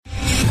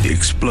The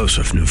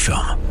explosive new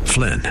film,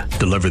 Flynn,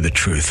 deliver the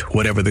truth,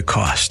 whatever the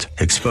cost,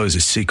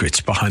 exposes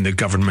secrets behind the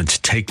government's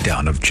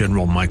takedown of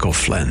General Michael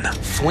Flynn.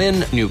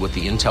 Flynn knew what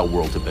the intel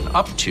world had been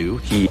up to.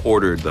 He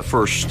ordered the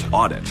first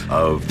audit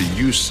of the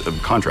use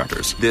of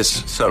contractors.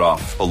 This set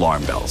off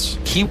alarm bells.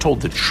 He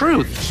told the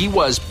truth. He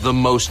was the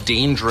most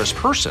dangerous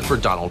person for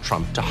Donald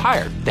Trump to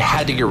hire. They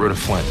had to get rid of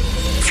Flynn.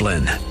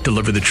 Flynn,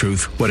 deliver the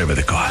truth, whatever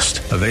the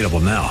cost. Available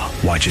now.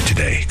 Watch it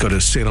today. Go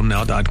to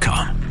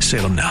salemnow.com.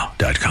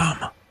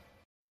 salemnow.com.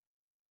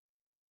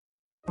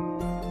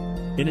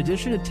 In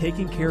addition to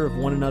taking care of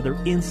one another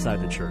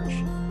inside the church,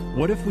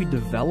 what if we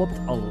developed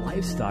a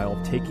lifestyle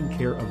of taking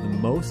care of the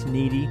most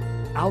needy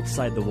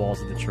outside the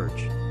walls of the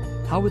church?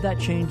 How would that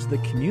change the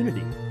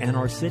community and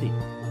our city?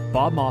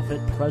 Bob Moffett,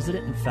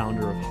 president and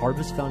founder of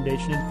Harvest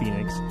Foundation in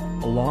Phoenix,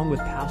 along with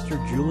Pastor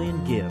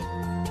Julian Gibb,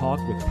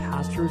 talk with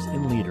pastors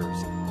and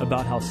leaders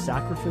about how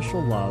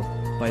sacrificial love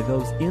by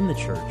those in the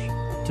church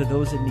to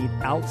those in need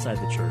outside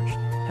the church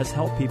has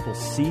helped people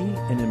see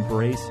and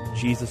embrace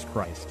Jesus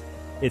Christ.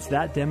 It's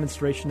that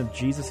demonstration of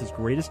Jesus'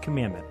 greatest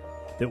commandment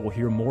that we'll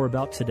hear more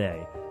about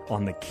today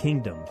on The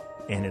Kingdom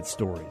and Its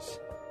Stories.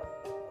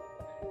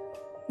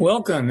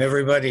 Welcome,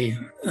 everybody,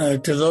 to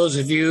those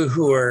of you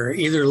who are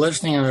either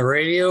listening on the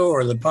radio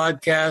or the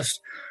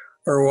podcast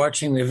or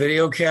watching the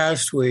video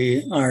cast.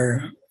 We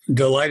are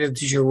delighted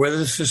that you're with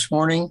us this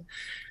morning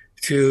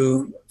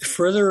to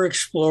further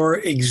explore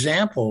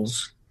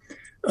examples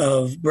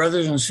of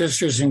brothers and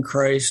sisters in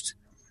Christ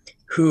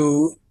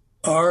who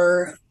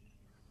are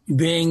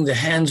being the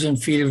hands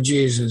and feet of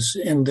Jesus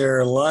in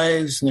their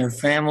lives, in their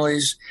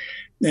families,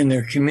 in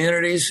their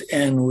communities.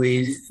 And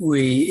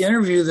we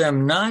interview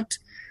them not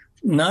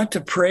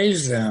to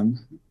praise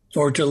them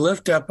or to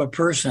lift up a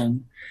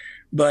person,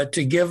 but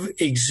to give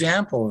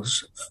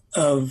examples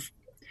of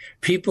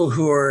people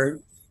who are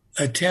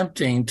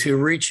attempting to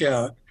reach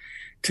out,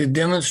 to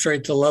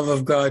demonstrate the love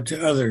of God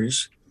to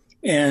others,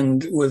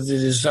 and with the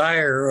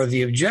desire or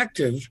the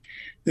objective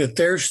that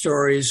their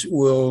stories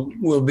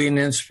will be an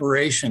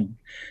inspiration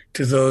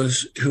to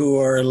those who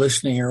are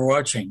listening or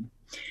watching.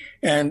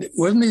 And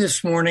with me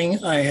this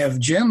morning, I have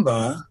Jim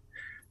Baugh,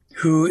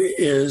 who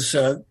is,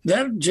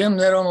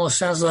 that almost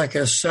sounds like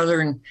a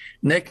Southern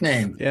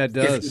nickname. Yeah, it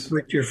does. If you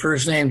put your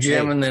first name,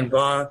 Jim, and then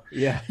Baugh,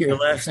 your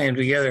last name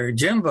together.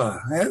 Jim Baugh.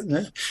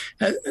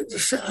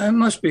 I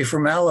must be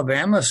from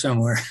Alabama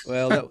somewhere.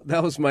 Well,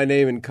 that was my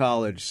name in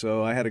college,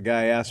 so I had a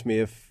guy ask me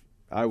if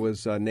I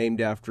was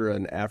named after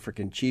an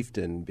African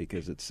chieftain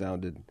because it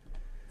sounded...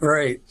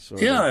 Right.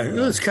 It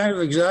was kind of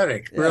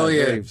exotic. Yeah,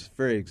 really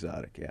very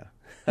exotic, yeah.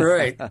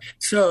 Right.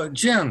 So,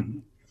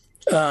 Jim,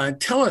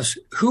 tell us,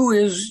 who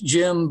is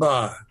Jim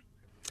Baugh?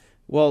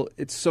 Well,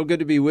 it's so good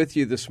to be with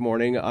you this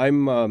morning.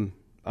 I'm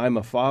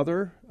a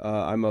father.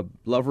 I'm a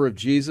lover of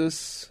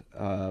Jesus.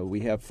 We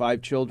have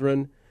 5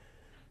 children.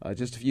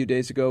 Just a few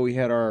days ago, we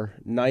had our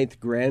 9th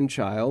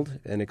grandchild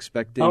and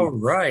expecting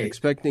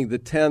the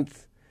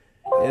 10th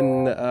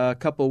in a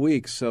couple of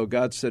weeks. So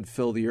God said,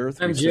 fill the earth.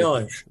 I'm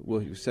jealous.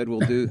 We said we'll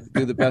do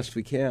the best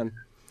we can.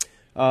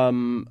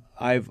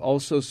 I've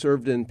also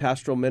served in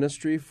pastoral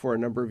ministry for a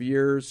number of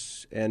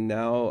years and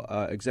now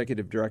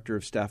executive director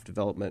of staff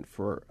development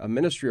for a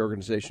ministry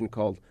organization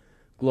called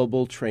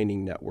Global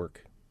Training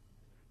Network.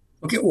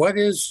 Okay,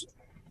 what's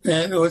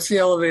the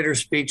elevator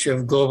speech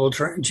of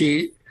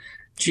GTN?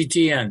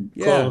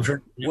 Global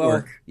Training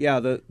Network.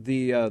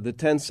 The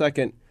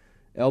 10-second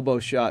elbow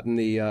shot in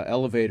the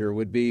elevator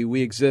would be,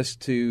 we exist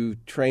to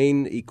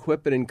train,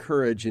 equip, and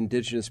encourage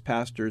indigenous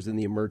pastors in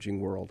the emerging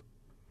world.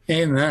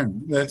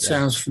 Amen. That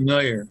sounds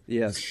familiar.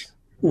 Yes.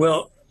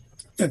 Well,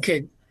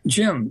 okay,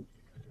 Jim,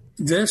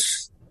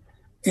 this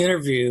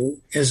interview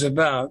is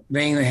about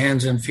being the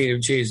hands and feet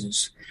of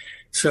Jesus.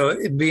 So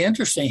it'd be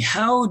interesting.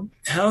 How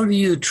do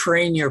you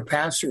train your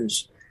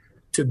pastors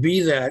to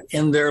be that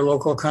in their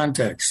local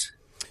context?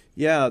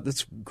 Yeah,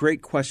 that's a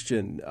great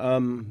question.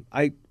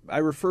 I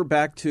refer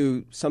back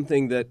to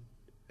something that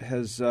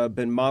has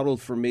been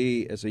modeled for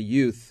me as a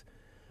youth.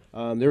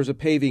 There was a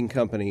paving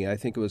company. I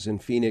think it was in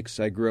Phoenix.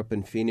 I grew up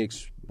in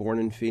Phoenix, born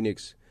in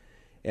Phoenix.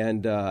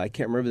 And I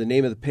can't remember the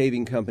name of the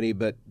paving company,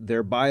 but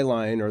their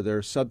byline or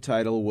their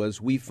subtitle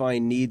was, "We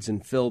find needs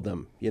and fill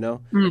them," you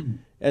know?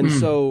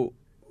 So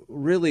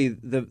really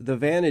the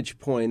vantage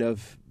point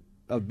of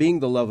being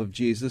the love of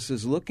Jesus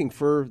is looking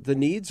for the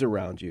needs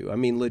around you. I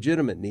mean,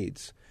 legitimate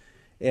needs.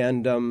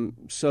 And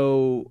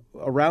so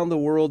around the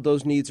world,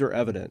 those needs are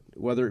evident,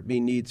 whether it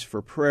be needs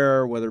for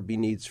prayer, whether it be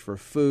needs for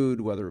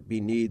food, whether it be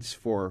needs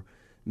for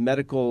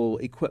medical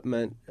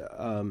equipment.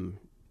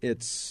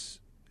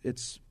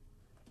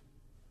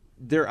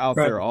 They're out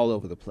there all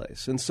over the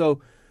place. And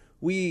so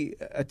we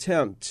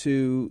attempt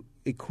to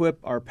equip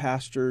our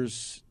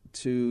pastors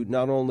to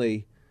not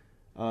only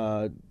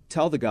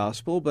tell the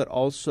gospel, but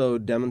also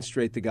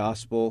demonstrate the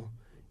gospel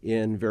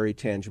in very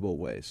tangible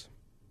ways.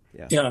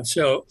 Yeah.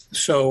 So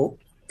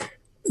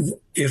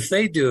if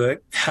they do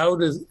it,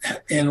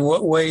 in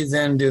what way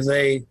then do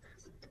they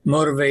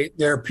motivate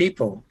their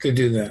people to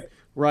do that?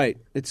 Right.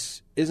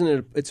 It's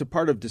a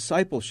part of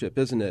discipleship,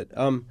 isn't it?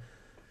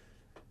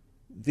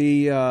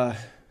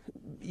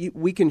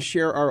 we can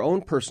share our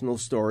own personal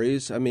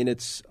stories. I mean,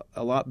 it's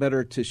a lot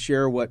better to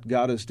share what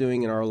God is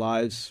doing in our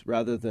lives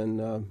rather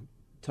than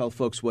tell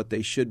folks what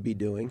they should be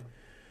doing.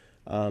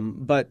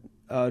 But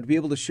to be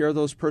able to share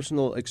those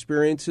personal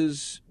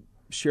experiences,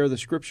 share the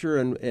Scripture,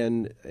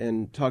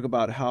 and talk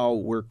about how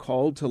we're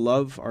called to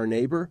love our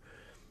neighbor,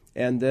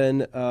 and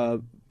then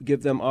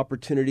give them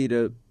opportunity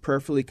to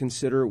prayerfully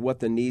consider what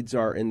the needs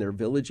are in their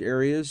village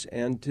areas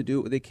and to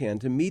do what they can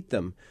to meet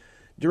them.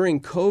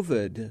 During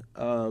COVID,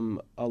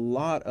 a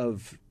lot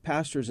of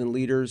pastors and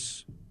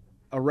leaders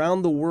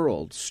around the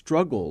world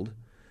struggled,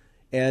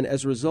 and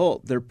as a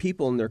result, their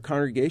people in their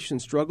congregation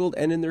struggled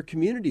and in their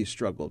communities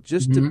struggled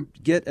just to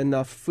get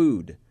enough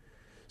food.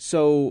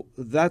 So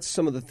that's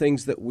some of the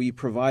things that we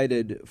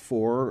provided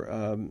for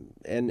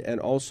and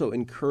also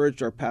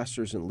encouraged our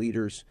pastors and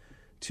leaders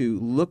to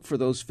look for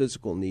those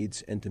physical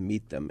needs and to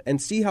meet them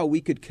and see how we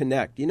could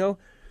connect. You know,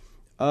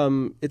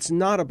 it's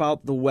not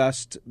about the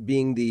West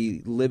being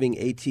the living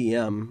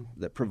ATM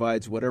that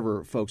provides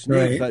whatever folks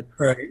need,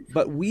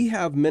 but we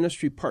have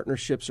ministry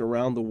partnerships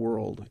around the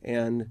world,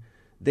 and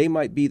they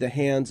might be the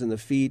hands and the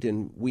feet,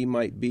 and we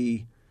might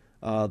be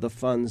the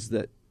funds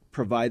that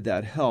provide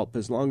that help,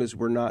 as long as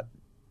we're not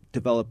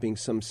developing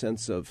some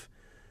sense of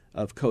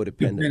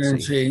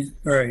codependency.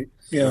 Right.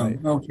 Yeah. Right.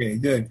 Okay,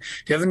 good.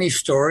 Do you have any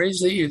stories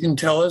that you can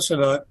tell us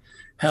about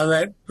how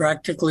that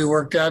practically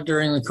worked out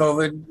during the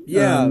COVID?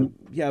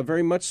 Yeah,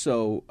 very much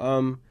so.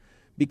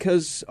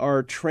 Because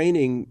our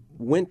training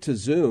went to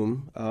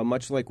Zoom,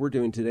 much like we're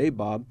doing today,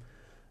 Bob,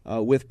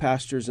 with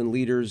pastors and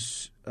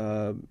leaders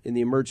in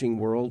the emerging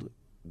world,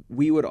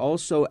 we would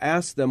also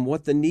ask them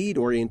what the need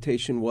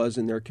orientation was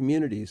in their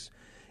communities.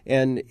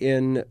 And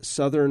in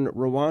southern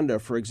Rwanda,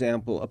 for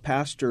example, a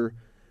pastor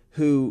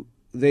who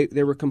they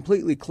were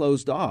completely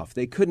closed off.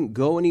 They couldn't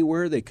go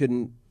anywhere. They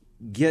couldn't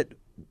get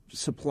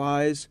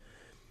supplies.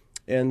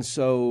 And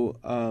so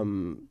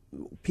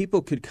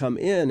people could come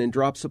in and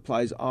drop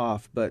supplies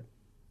off, but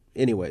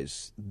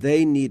anyways,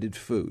 they needed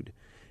food.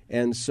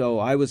 And so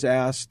I was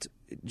asked,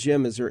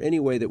 Jim, is there any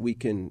way that we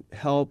can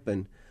help?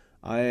 And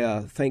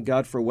I thank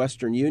God for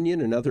Western Union,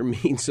 another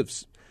means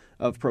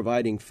of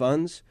providing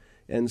funds,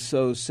 and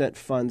so sent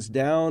funds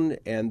down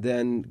and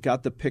then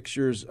got the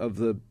pictures of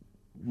the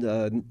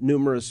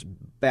numerous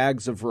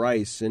bags of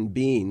rice and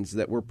beans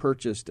that were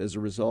purchased as a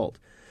result.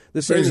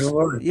 The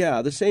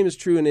same is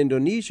true in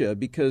Indonesia,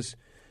 because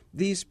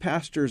these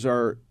pastors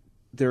they're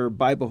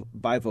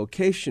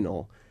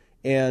bivocational,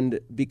 and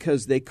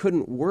because they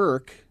couldn't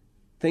work,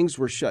 things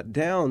were shut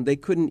down. They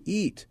couldn't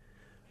eat.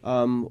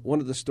 One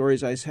of the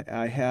stories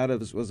I had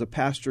was a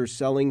pastor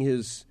selling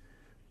his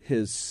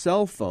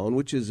cell phone,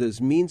 which is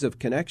his means of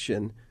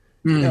connection,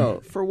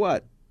 for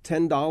what?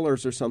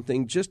 $10 or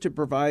something, just to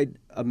provide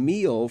a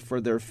meal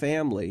for their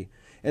family.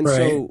 And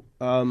so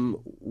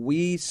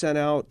we sent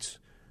out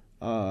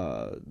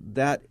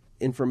that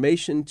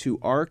information to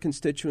our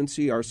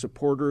constituency, our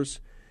supporters,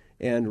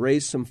 and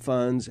raised some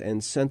funds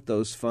and sent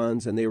those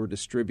funds, and they were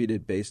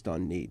distributed based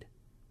on need.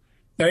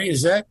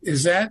 Is that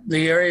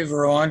the area of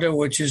Rwanda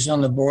which is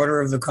on the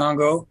border of the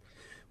Congo,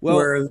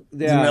 where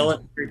the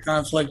military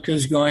conflict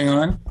is going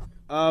on?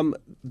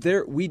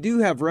 We do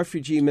have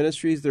refugee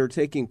ministries that are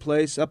taking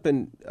place up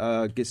in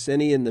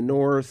Gisenyi in the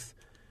north,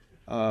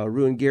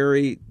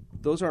 Ruangeri.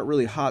 Those aren't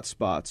really hot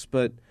spots,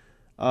 but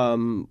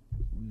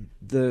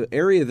the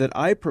area that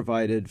I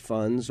provided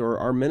funds, or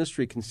our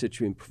ministry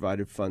constituent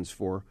provided funds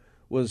for,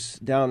 was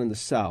down in the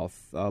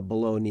south,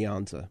 below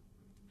Nyanza.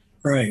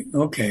 Right.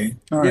 Okay.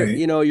 All right.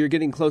 You know, you're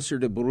getting closer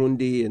to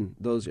Burundi and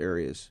those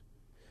areas.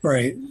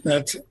 Right.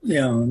 That's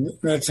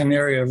an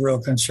area of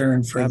real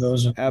concern for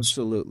those of us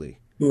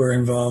who are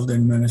involved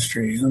in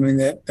ministry. I mean,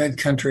 that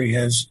country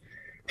has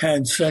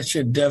had such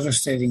a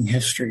devastating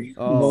history,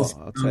 both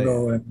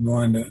Congo and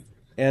Rwanda.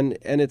 And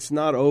it's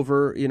not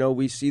over. You know,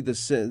 we see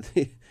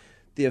the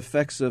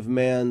effects of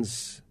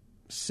man's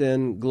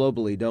sin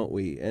globally, don't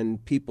we?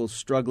 And people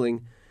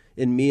struggling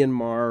in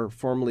Myanmar,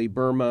 formerly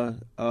Burma.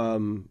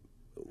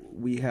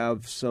 We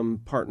have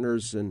some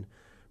partners and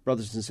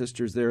brothers and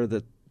sisters there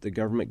that the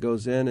government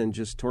goes in and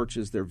just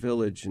torches their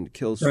village and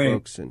kills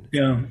folks, and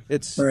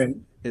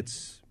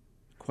it's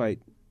quite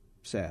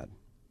sad.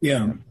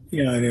 Yeah,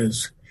 it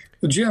is.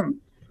 Well,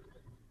 Jim,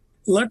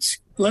 let's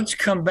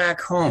come back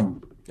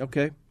home.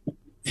 Okay.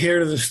 Here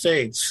to the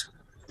States.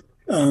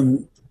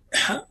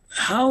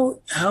 How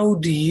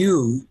do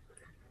you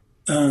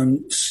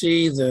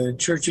see the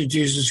Church of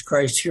Jesus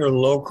Christ here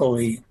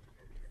locally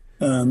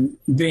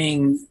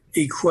being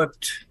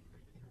equipped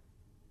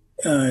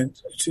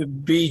to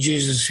be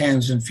Jesus'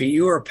 hands and feet?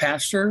 You are a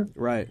pastor,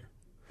 right?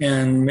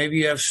 And maybe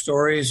you have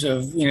stories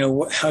of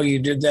how you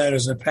did that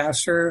as a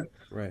pastor,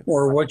 right?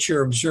 Or what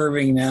you're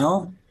observing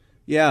now.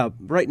 Yeah,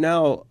 right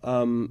now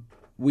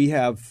we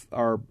have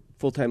our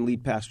full-time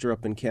lead pastor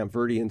up in Camp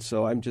Verde, and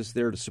so I'm just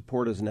there to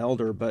support as an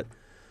elder. But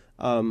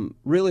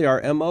really,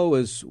 our MO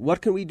is,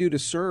 what can we do to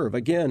serve?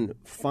 Again,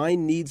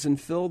 find needs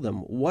and fill them.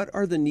 What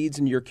are the needs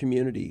in your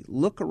community?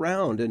 Look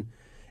around,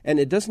 and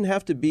it doesn't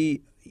have to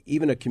be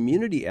even a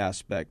community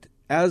aspect.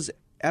 As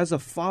as a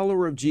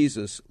follower of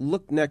Jesus,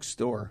 look next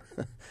door.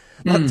 A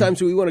lot of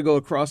times we want to go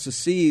across the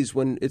seas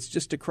when it's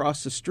just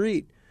across the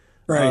street.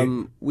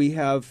 Right. We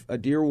have a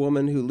dear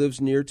woman who lives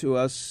near to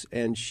us,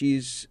 and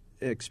she's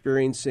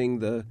experiencing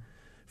the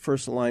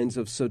first lines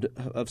of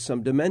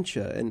some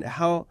dementia. And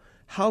how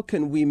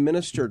can we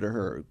minister to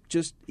her?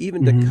 Just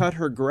even to cut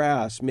her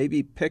grass,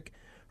 maybe pick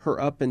her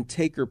up and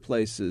take her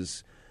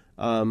places.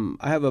 I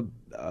have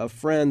a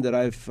friend that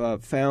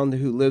I've found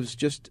who lives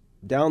just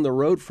down the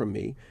road from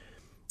me,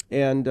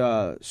 and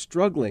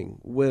struggling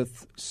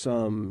with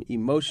some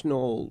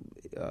emotional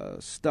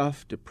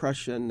stuff,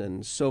 depression,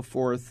 and so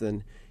forth.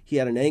 And he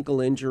had an ankle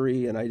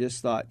injury, and I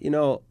just thought,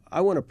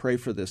 I want to pray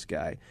for this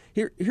guy.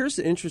 Here's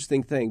the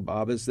interesting thing,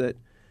 Bob, is that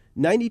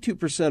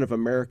 92% of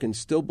Americans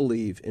still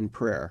believe in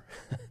prayer.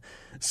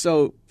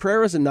 So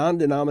prayer is a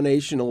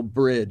non-denominational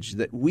bridge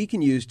that we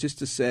can use just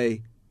to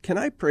say, can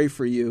I pray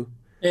for you?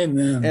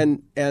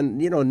 Amen.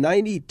 And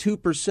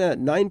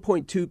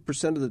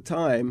 9.2% of the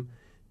time,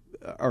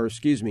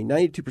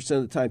 92%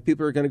 of the time,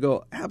 people are going to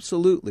go,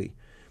 absolutely.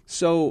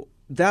 So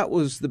that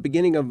was the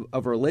beginning of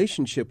a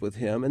relationship with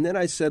him. And then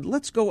I said,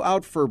 let's go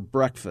out for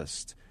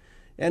breakfast.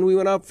 And we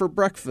went out for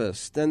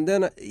breakfast. And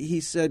then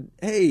he said,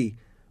 hey,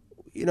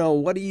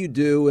 what do you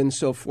do? And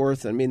so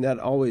forth. I mean, that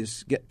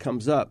always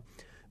comes up.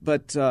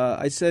 But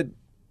I said,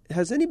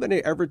 has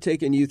anybody ever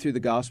taken you through the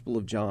Gospel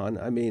of John?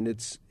 I mean,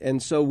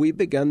 and so we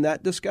began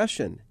that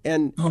discussion.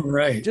 And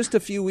just a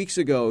few weeks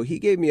ago, he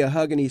gave me a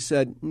hug and he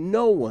said,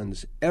 no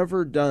one's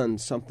ever done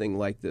something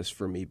like this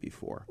for me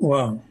before.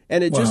 Wow.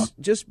 And it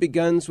just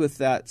begins with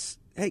that,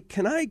 hey,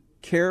 can I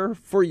care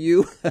for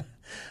you?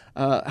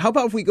 How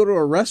about if we go to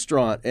a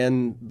restaurant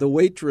and the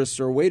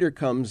waitress or waiter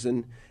comes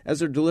and as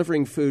they're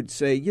delivering food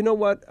say, you know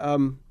what,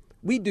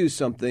 we do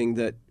something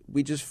that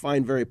we just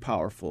find very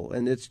powerful,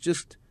 and it's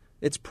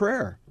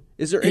prayer.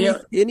 Is there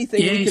anything we can pray for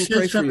you about? He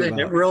said something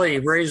that really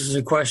raises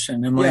a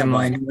question in my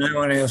mind, and I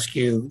want to ask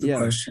you the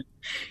question.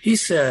 He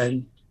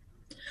said,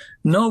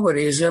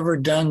 nobody has ever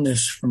done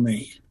this for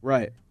me.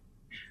 Right.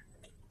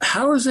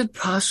 How is it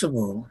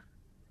possible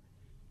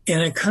in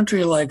a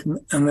country like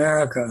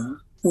America,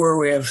 where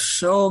we have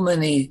so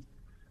many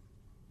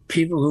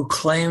people who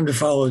claim to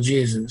follow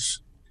Jesus,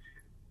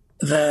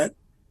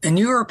 and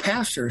you're a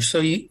pastor, so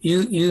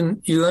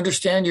you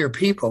understand your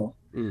people.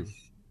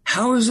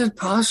 How is it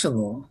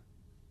possible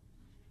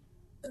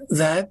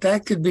that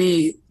could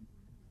be,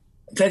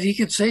 that he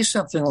could say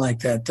something like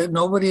that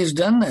nobody has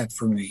done that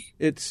for me?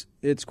 It's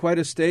quite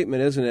a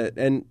statement, isn't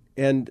it?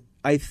 And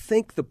I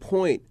think the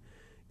point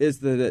is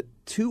that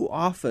too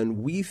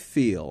often we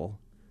feel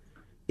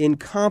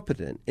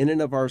incompetent in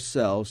and of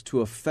ourselves to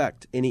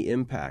affect any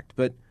impact.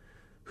 But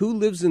who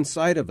lives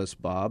inside of us,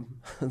 Bob?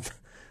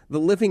 The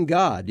living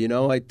God.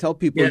 I tell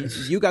people,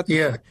 you got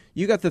the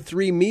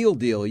 3-meal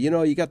deal.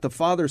 You got the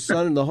Father,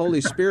 Son, and the Holy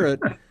Spirit,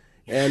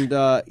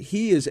 and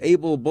He is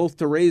able both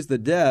to raise the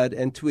dead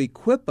and to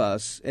equip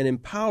us and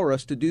empower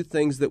us to do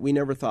things that we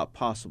never thought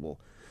possible.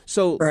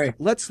 So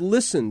let's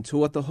listen to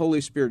what the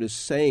Holy Spirit is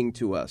saying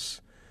to us.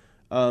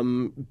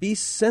 Be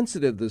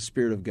sensitive to the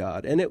Spirit of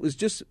God. And it was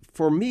just,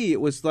 for me, it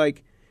was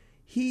like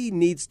he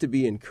needs to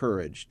be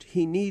encouraged.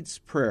 He needs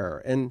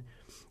prayer. And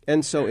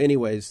so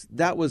anyways,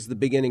 that was the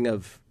beginning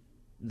of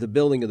the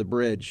building of the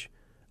bridge.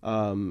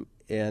 So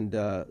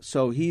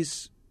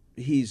he's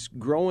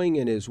growing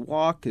in his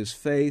walk, his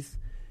faith,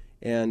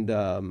 and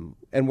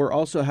we're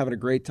also having a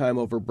great time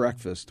over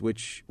breakfast,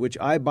 which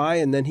I buy,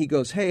 and then he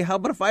goes, hey, how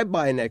about if I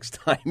buy next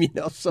time?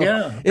 So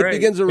it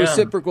begins a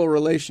reciprocal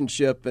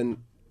relationship, and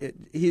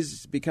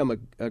he's become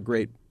a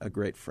great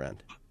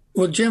friend.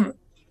 Well, Jim,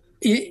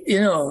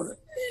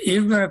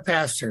 you've been a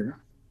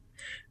pastor,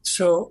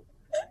 so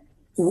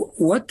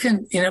what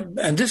can,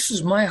 and this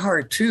is my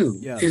heart too,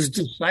 is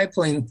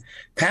discipling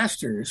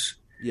pastors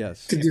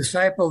to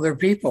disciple their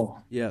people.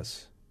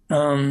 Yes.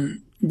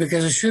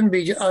 Because it shouldn't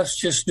be us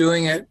just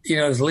doing it,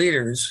 as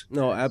leaders.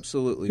 No,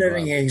 absolutely.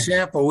 Setting an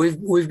example.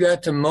 We've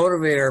got to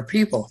motivate our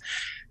people.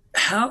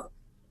 How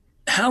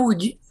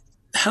would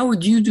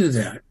you do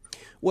that?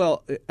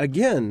 Well,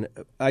 again,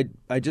 I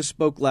just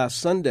spoke last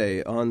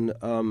Sunday on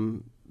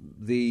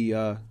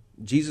the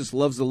Jesus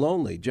loves the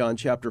lonely, John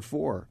chapter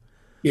 4.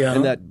 Yeah.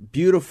 And that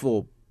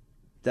beautiful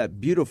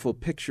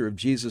picture of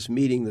Jesus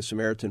meeting the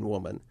Samaritan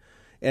woman.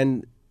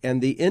 And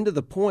the end of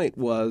the point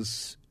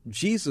was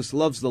Jesus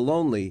loves the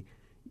lonely.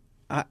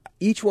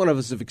 Each one of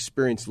us have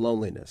experienced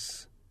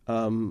loneliness.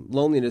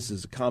 Loneliness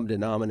is a common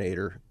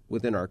denominator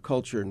within our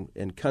culture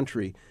and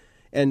country.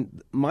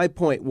 And my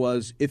point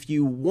was, if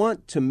you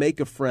want to make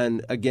a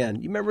friend, again,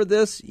 you remember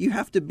this? You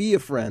have to be a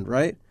friend,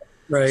 right?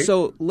 Right.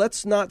 So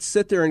let's not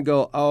sit there and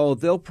go, oh,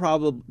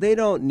 they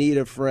don't need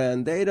a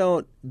friend. They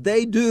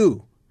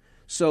do.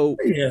 So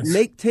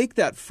take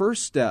that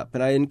first step,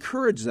 and I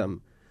encourage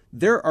them.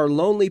 There are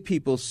lonely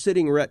people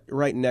sitting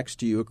right next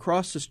to you,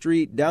 across the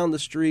street, down the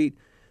street,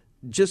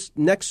 just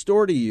next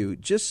door to you.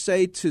 Just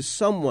say to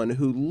someone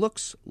who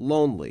looks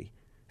lonely,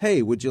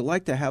 hey, would you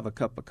like to have a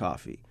cup of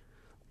coffee?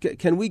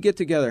 Can we get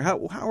together?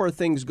 How are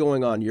things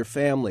going on, your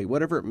family,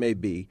 whatever it may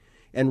be?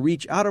 and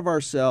reach out of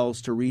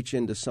ourselves to reach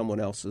into someone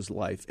else's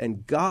life.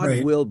 And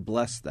God will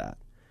bless that.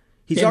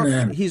 He's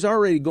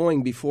already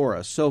going before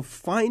us. So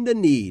find a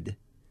need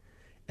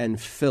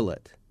and fill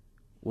it,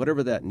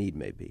 whatever that need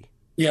may be.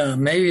 Yeah,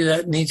 maybe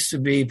that needs to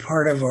be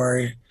part of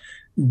our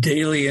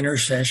daily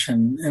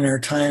intercession and our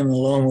time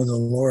alone with the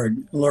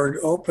Lord. Lord,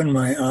 open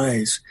my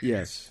eyes.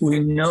 Yes. We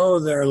know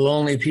there are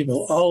lonely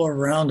people all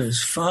around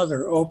us.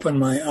 Father, open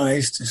my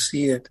eyes to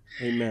see it.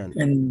 Amen.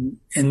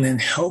 And then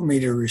help me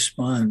to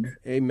respond.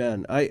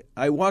 Amen.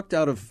 I walked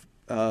out of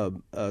a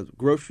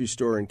grocery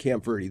store in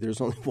Camp Verde.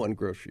 There's only one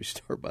grocery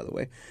store, by the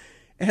way.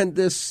 And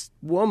this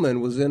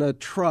woman was in a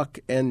truck,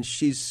 and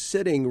she's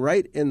sitting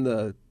right in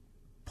the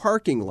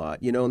parking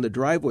lot, in the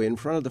driveway in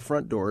front of the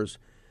front doors.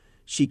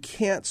 She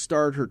can't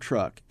start her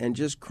truck and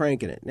just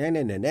cranking it. And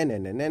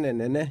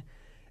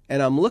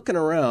I'm looking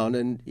around,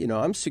 and,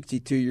 I'm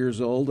 62 years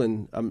old,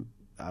 and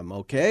I'm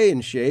okay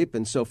in shape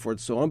and so forth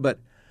and so on. But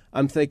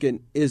I'm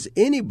thinking, is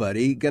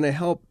anybody going to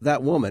help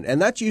that woman?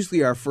 And that's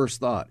usually our first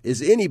thought,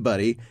 is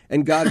anybody?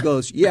 And God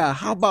goes, yeah,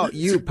 how about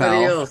you,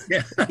 pal?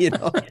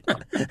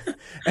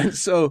 And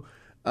so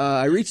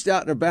I reached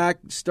out in her back,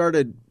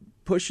 started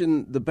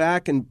pushing the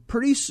back, and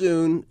pretty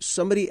soon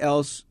somebody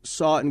else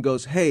saw it and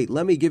goes, hey,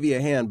 let me give you a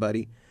hand,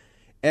 buddy.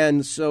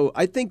 And so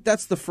I think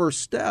that's the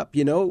first step,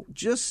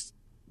 just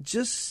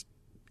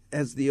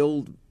as the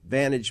old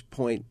vantage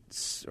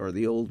points or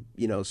the old,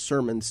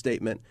 sermon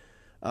statement,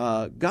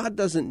 God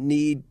doesn't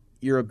need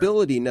your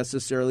ability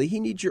necessarily. He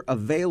needs your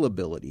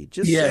availability.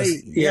 Just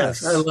say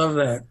yes. I love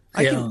that.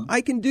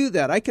 I can do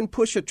that. I can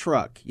push a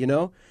truck,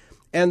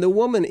 And the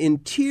woman in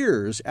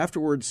tears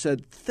afterwards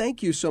said,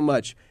 thank you so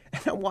much.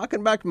 And I'm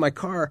walking back to my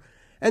car,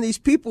 and these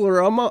people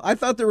are I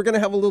thought they were going to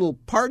have a little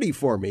party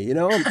for me,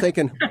 I'm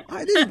thinking,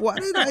 what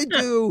did I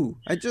do?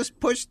 I just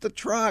pushed the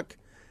truck.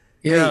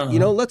 Yeah. Hey,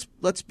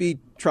 let's be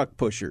truck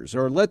pushers,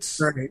 or let's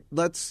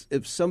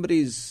if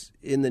somebody's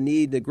in the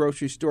need, the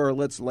grocery store,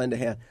 let's lend a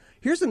hand.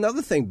 Here's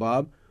another thing,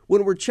 Bob.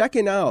 When we're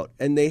checking out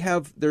and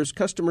there's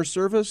customer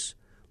service,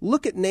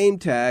 look at name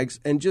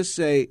tags and just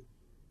say,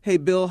 hey,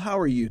 Bill, how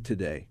are you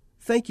today?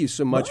 Thank you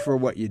so much for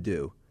what you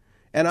do.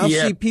 And I'll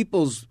see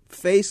people's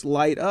face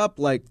light up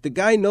like the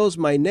guy knows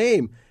my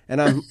name.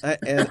 And I'm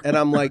and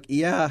I'm like,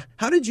 yeah,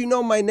 how did you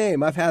know my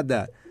name? I've had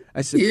that.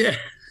 I said,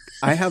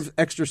 I have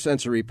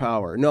extrasensory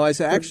power. No, I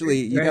said, actually,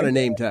 you got a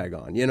name tag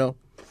on,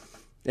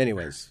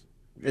 Anyways,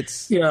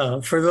 it's...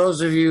 Yeah, for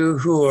those of you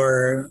who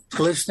are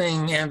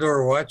listening and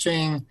or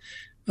watching,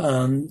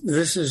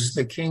 this is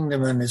The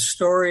Kingdom and Its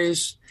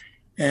Stories.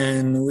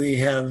 And we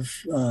have...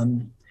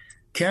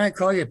 can I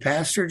call you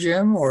Pastor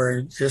Jim,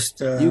 or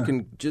just... You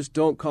can just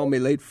don't call me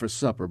late for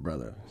supper,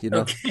 brother.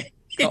 Okay.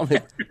 Call me...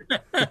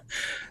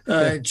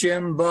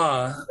 Jim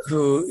Baugh,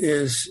 who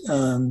has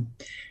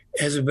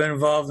been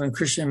involved in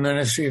Christian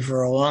ministry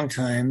for a long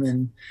time,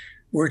 and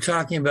we're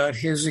talking about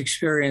his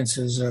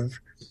experiences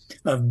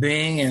of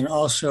being and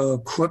also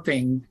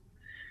equipping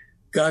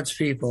God's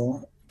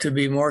people to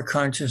be more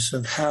conscious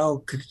of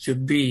how to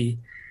be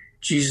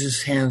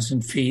Jesus' hands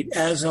and feet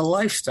as a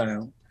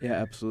lifestyle. Yeah,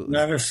 absolutely.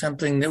 Not as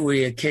something that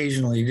we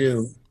occasionally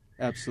do.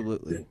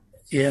 Absolutely.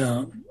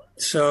 Yeah.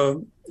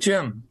 So,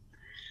 Jim,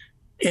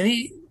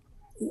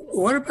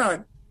 what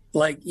about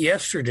like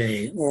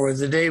yesterday or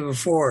the day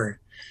before,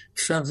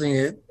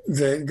 something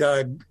that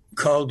God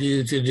called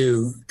you to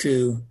do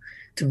to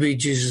be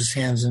Jesus'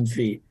 hands and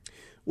feet?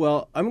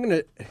 Well, I'm going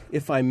to,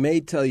 if I may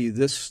tell you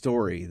this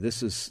story,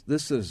 this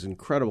is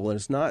incredible. And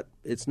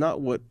it's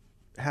not what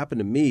happened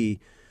to me,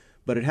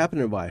 but it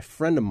happened to a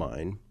friend of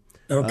mine.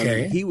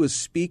 Okay. He was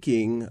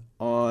speaking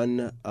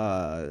on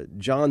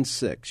John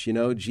 6,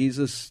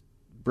 Jesus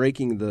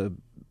breaking the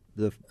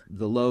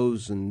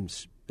loaves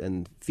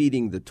and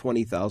feeding the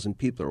 20,000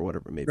 people or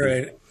whatever it may be.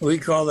 Right. We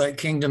call that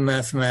kingdom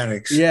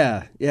mathematics.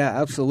 Yeah,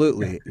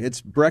 absolutely. It's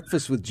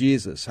breakfast with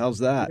Jesus. How's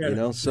that?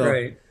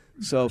 Right.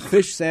 So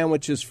fish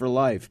sandwiches for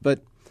life.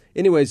 But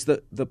anyways,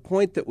 the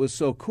point that was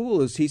so cool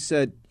is he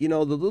said, the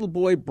little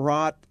boy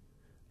brought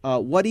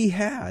what he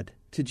had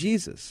to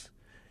Jesus.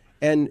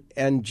 And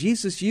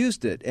Jesus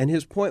used it. And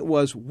his point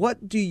was,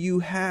 what do you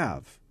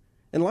have?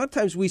 And a lot of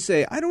times we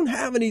say, I don't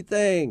have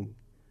anything.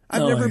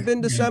 I've never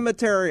been to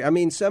seminary. I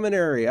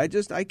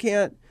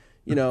can't,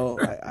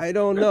 I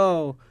don't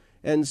know.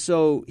 And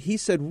so he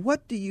said,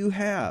 what do you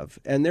have?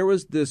 And there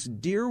was this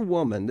dear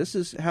woman. This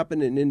has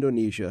happened in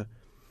Indonesia,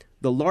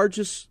 the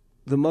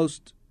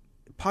most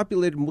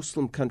populated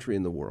Muslim country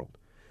in the world.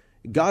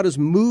 God is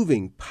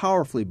moving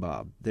powerfully,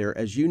 Bob, there,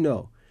 as you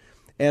know.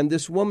 And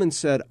this woman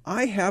said,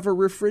 I have a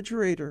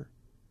refrigerator.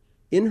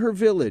 In her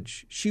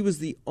village, she was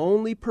the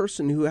only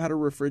person who had a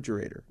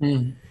refrigerator.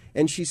 Mm.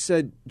 And she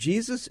said,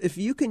 Jesus, if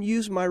you can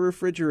use my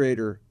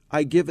refrigerator,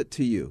 I give it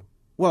to you.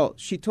 Well,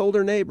 she told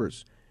her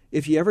neighbors,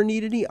 if you ever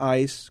need any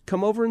ice,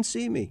 come over and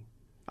see me.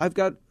 I've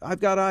got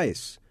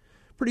ice.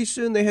 Pretty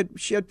soon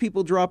she had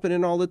people dropping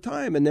in all the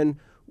time. And then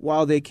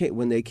when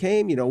they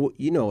came, you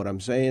know what I'm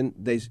saying.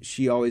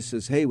 She always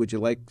says, hey, would you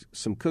like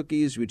some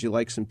cookies? Would you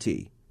like some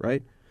tea?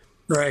 Right?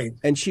 Right.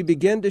 And she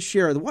began to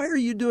share, why are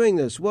you doing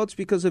this? Well, it's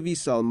because of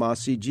Isa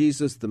al-Masih,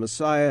 Jesus, the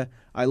Messiah.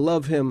 I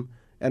love him,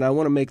 and I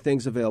want to make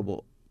things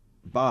available.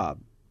 Bob,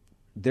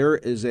 there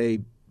is a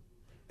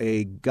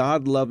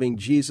God-loving,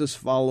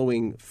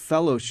 Jesus-following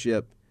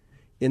fellowship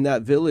in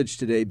that village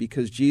today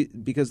because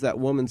that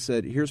woman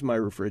said, here's my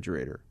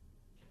refrigerator.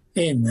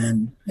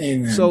 Amen.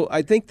 Amen. So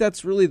I think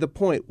that's really the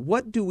point.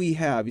 What do we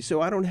have? You say,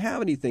 I don't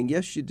have anything.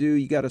 Yes, you do.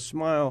 You got a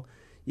smile.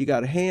 You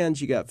got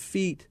hands. You got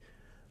feet.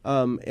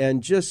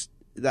 And just,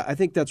 I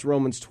think that's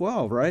Romans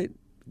 12, right?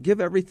 Give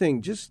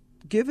everything. Just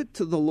give it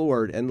to the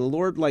Lord. And the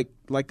Lord, like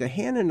a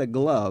hand in a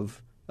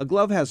glove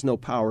has no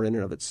power in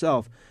and of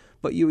itself.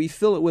 But you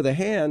fill it with a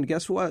hand,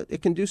 guess what?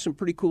 It can do some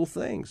pretty cool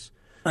things.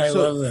 I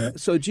love that.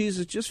 So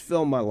Jesus, just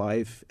fill my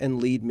life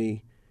and lead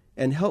me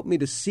and help me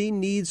to see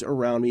needs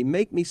around me.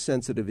 Make me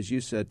sensitive, as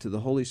you said, to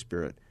the Holy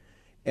Spirit.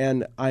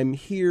 And I'm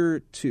here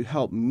to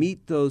help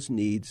meet those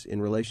needs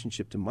in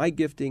relationship to my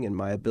gifting and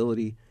my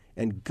ability.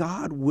 And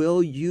God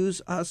will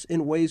use us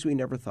in ways we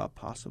never thought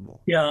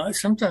possible. Yeah,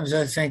 sometimes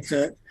I think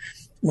that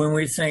when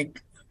we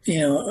think,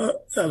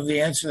 of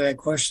the answer to that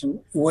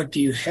question, what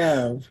do you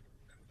have?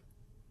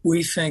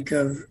 We think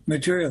of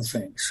material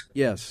things.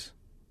 Yes.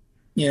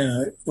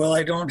 Well,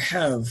 I don't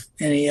have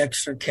any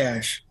extra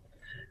cash.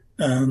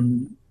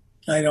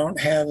 I don't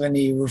have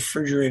any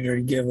refrigerator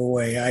to give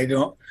away. I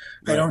don't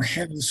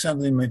have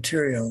something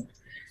material.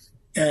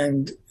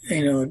 And,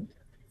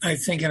 I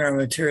think in our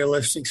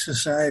materialistic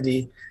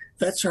society,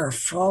 that's our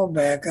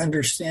fallback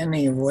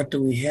understanding of what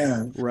do we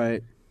have.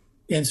 Right.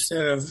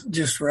 Instead of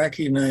just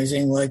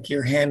recognizing, like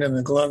your hand in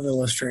the glove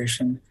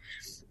illustration,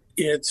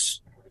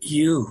 it's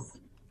you.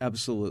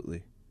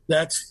 Absolutely.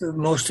 That's the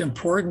most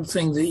important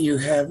thing that you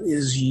have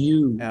is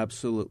you.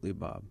 Absolutely,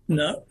 Bob.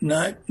 Not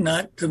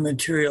the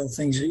material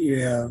things that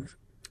you have.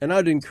 And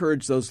I'd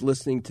encourage those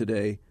listening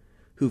today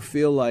who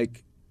feel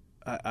like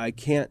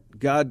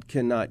God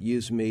cannot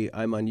use me.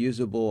 I'm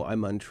unusable.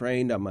 I'm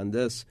untrained. I'm on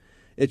this.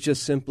 It's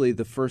just simply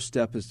the first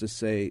step is to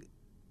say,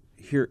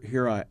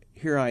 here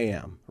I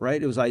am,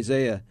 right? It was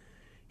Isaiah,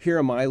 here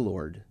am I,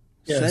 Lord.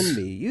 Yes. Send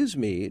me, use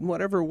me in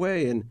whatever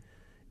way.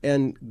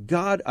 And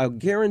God, I'll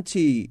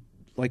guarantee,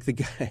 like the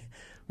guy,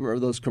 remember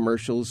those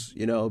commercials,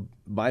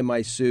 buy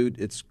my suit,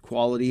 it's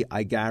quality,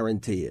 I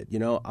guarantee it.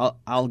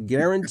 I'll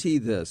guarantee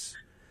this,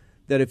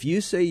 that if you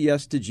say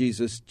yes to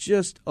Jesus,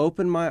 just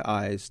open my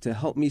eyes to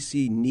help me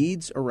see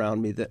needs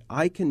around me that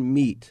I can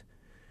meet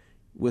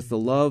with the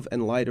love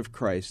and light of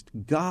Christ,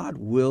 God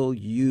will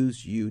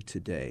use you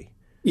today.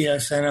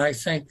 Yes, and I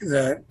think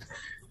that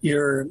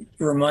your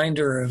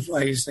reminder of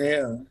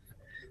Isaiah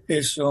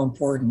is so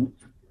important.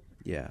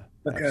 Yeah,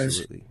 because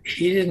absolutely.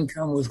 He didn't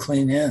come with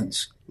clean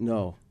hands.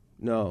 No.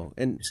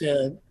 And he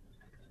said,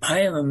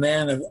 I am a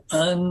man of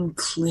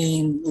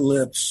unclean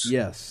lips.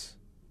 Yes.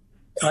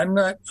 I'm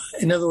not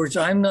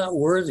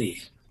worthy.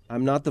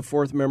 I'm not the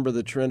fourth member of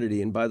the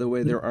Trinity, and by the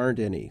way, there aren't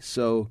any.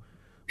 So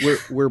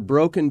we're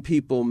broken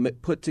people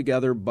put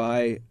together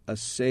by a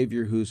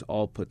Savior who's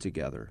all put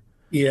together.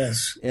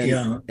 Yes.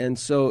 And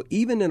so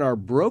even in our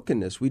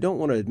brokenness, we don't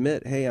want to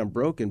admit, hey, I'm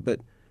broken. But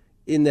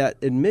in that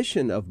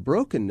admission of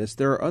brokenness,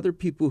 there are other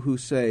people who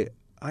say,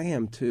 I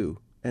am too.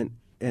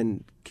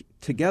 And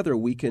together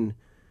we can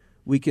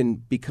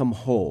become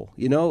whole,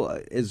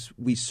 as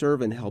we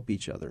serve and help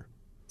each other.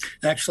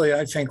 Actually,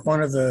 I think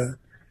one of the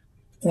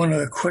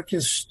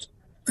quickest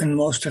and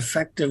most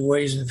effective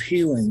ways of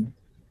healing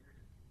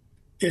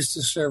is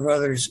to serve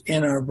others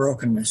in our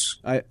brokenness.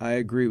 I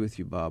agree with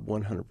you, Bob,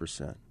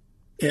 100%.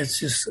 It's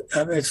just,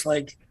 it's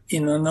like,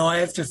 no, I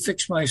have to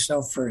fix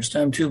myself first.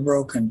 I'm too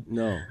broken.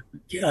 No.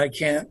 I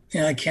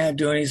can't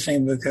do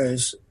anything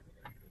because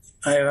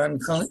I have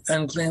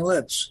unclean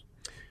lips.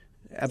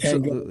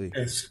 Absolutely.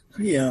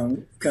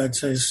 God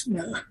says,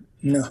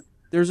 no.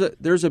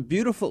 There's a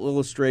beautiful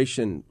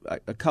illustration,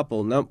 a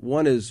couple.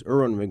 One is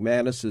Erwin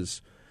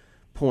McManus's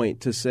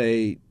point to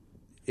say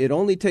it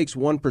only takes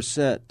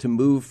 1% to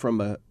move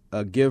from a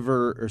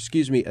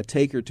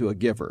taker to a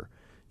giver.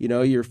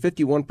 You're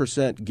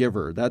 51%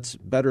 giver. That's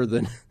better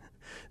than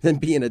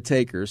being a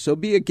taker. So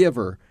be a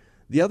giver.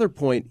 The other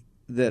point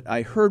that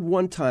I heard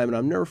one time, and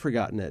I've never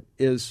forgotten it,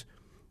 is,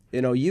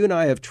 you and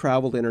I have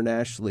traveled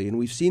internationally, and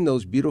we've seen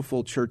those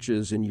beautiful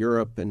churches in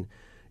Europe and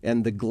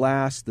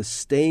the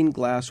stained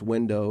glass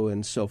window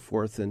and so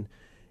forth.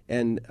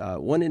 And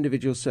one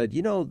individual said,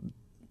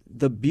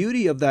 the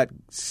beauty of that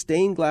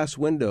stained glass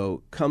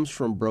window comes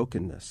from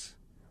brokenness.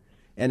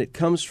 And it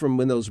comes from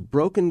when those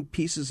broken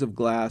pieces of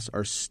glass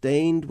are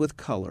stained with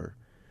color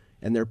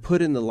and they're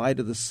put in the light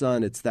of the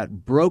sun. It's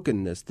that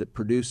brokenness that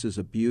produces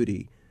a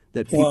beauty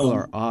that people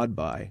are awed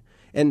by.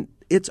 And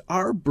it's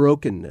our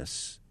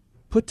brokenness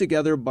put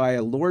together by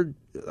a Lord,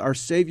 our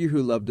Savior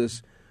who loved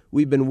us.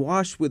 We've been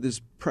washed with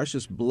His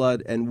precious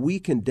blood, and we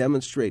can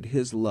demonstrate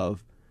His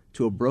love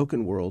to a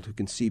broken world who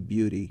can see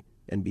beauty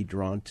and be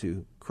drawn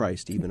to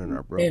Christ even in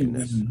our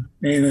brokenness.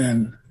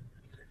 Amen.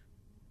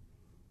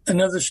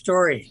 Another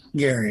story,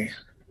 Gary.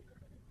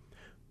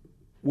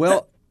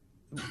 Well,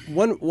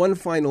 one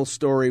final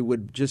story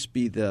would just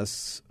be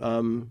this.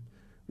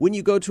 When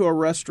you go to a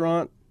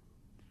restaurant,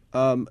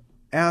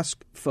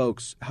 ask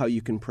folks how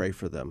you can pray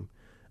for them.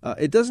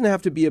 It doesn't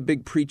have to be a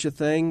big preach-a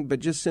thing, but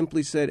just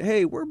simply said,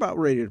 hey, we're about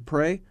ready to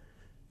pray.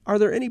 Are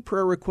there any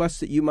prayer requests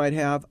that you might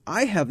have?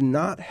 I have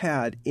not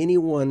had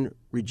anyone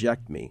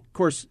reject me. Of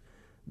course,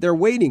 they're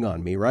waiting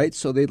on me, right?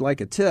 So they'd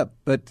like a tip,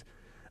 but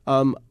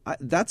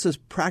that's a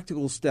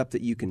practical step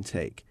that you can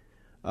take.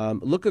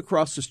 Look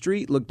across the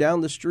street, look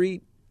down the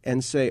street,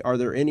 and say, are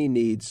there any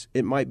needs?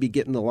 It might be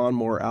getting the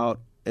lawnmower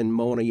out and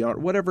mowing a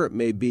yard, whatever it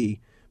may be,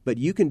 but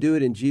you can do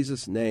it in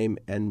Jesus' name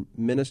and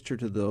minister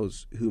to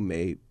those who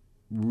may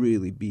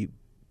really be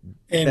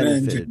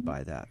benefited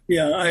by that.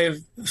 Yeah, I have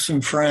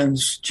some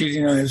friends, Judy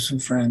and I have some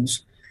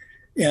friends,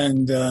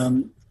 and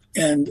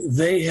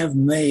they have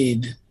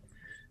made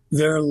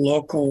their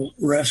local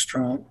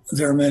restaurant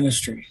their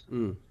ministry.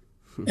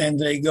 And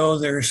they go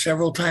there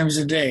several times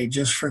a day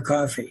just for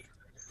coffee.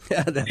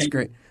 Yeah, that's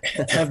great.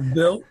 Have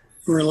built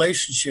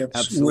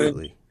relationships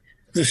with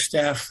the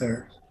staff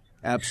there.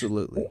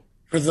 Absolutely.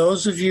 For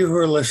those of you who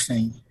are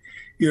listening,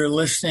 you're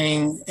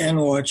listening and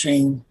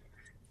watching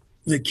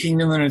The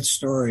Kingdom and Its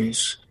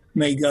Stories.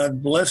 May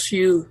God bless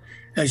you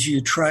as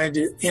you try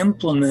to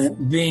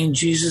implement being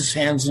Jesus'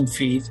 hands and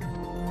feet.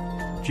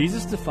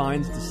 Jesus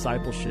defines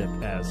discipleship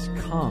as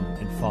come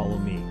and follow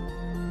me.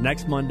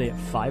 Next Monday at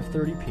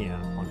 5:30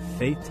 p.m. on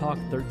Faith Talk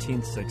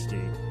 1360,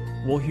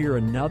 we'll hear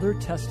another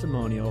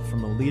testimonial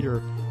from a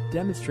leader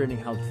demonstrating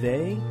how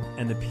they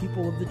and the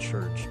people of the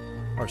church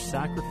are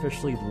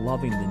sacrificially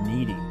loving the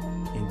needy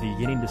and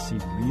beginning to see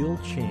real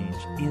change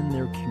in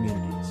their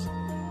communities.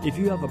 If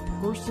you have a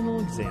personal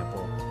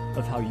example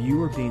of how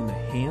you are being the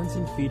hands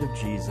and feet of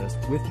Jesus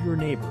with your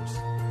neighbors,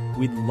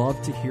 we'd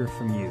love to hear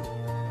from you.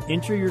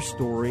 Enter your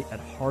story at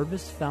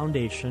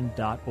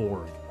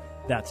harvestfoundation.org.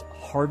 That's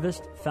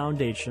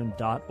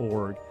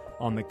harvestfoundation.org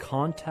on the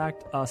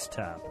Contact Us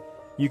tab.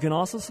 You can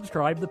also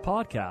subscribe to the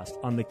podcast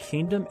on The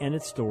Kingdom and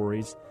Its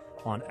Stories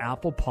on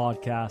Apple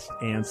Podcasts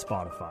and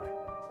Spotify.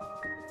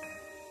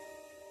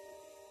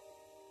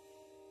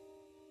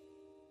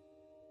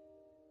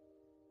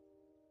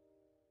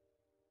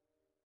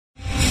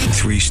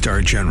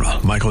 3-star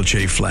General Michael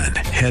J. Flynn,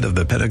 head of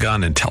the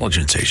Pentagon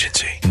Intelligence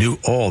Agency, knew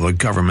all the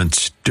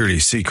government's dirty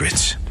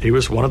secrets. He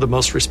was one of the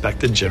most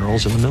respected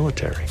generals in the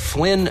military.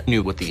 Flynn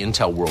knew what the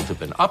intel world had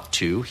been up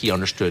to. He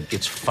understood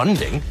its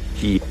funding.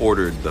 He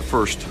ordered the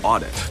first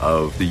audit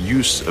of the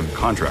use of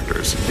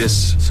contractors.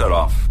 This set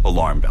off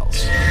alarm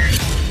bells.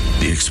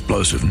 The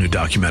explosive new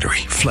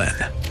documentary, Flynn,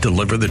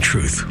 Deliver the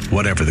Truth,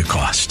 Whatever the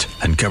Cost,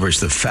 uncovers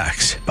the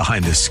facts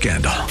behind this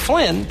scandal.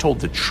 Flynn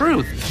told the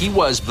truth. He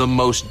was the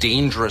most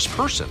dangerous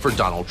person for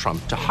Donald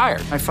Trump to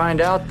hire. I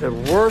find out the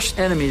worst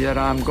enemy that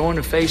I'm going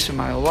to face in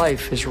my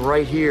life is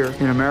right here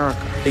in America.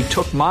 They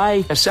took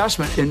my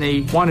assessment and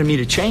they wanted me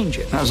to change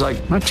it. And I was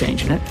like, I'm not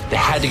changing it. They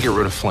had to get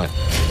rid of Flynn.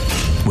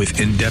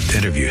 With in-depth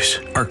interviews,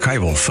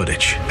 archival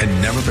footage,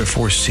 and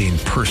never-before-seen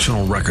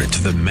personal records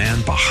of the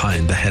man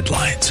behind the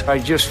headlines. I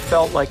just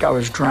felt like I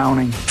was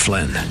drowning.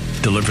 Flynn,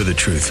 Deliver the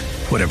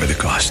Truth, Whatever the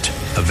Cost.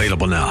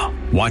 Available now.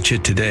 Watch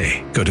it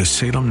today. Go to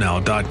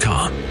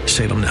salemnow.com.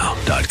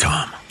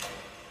 salemnow.com.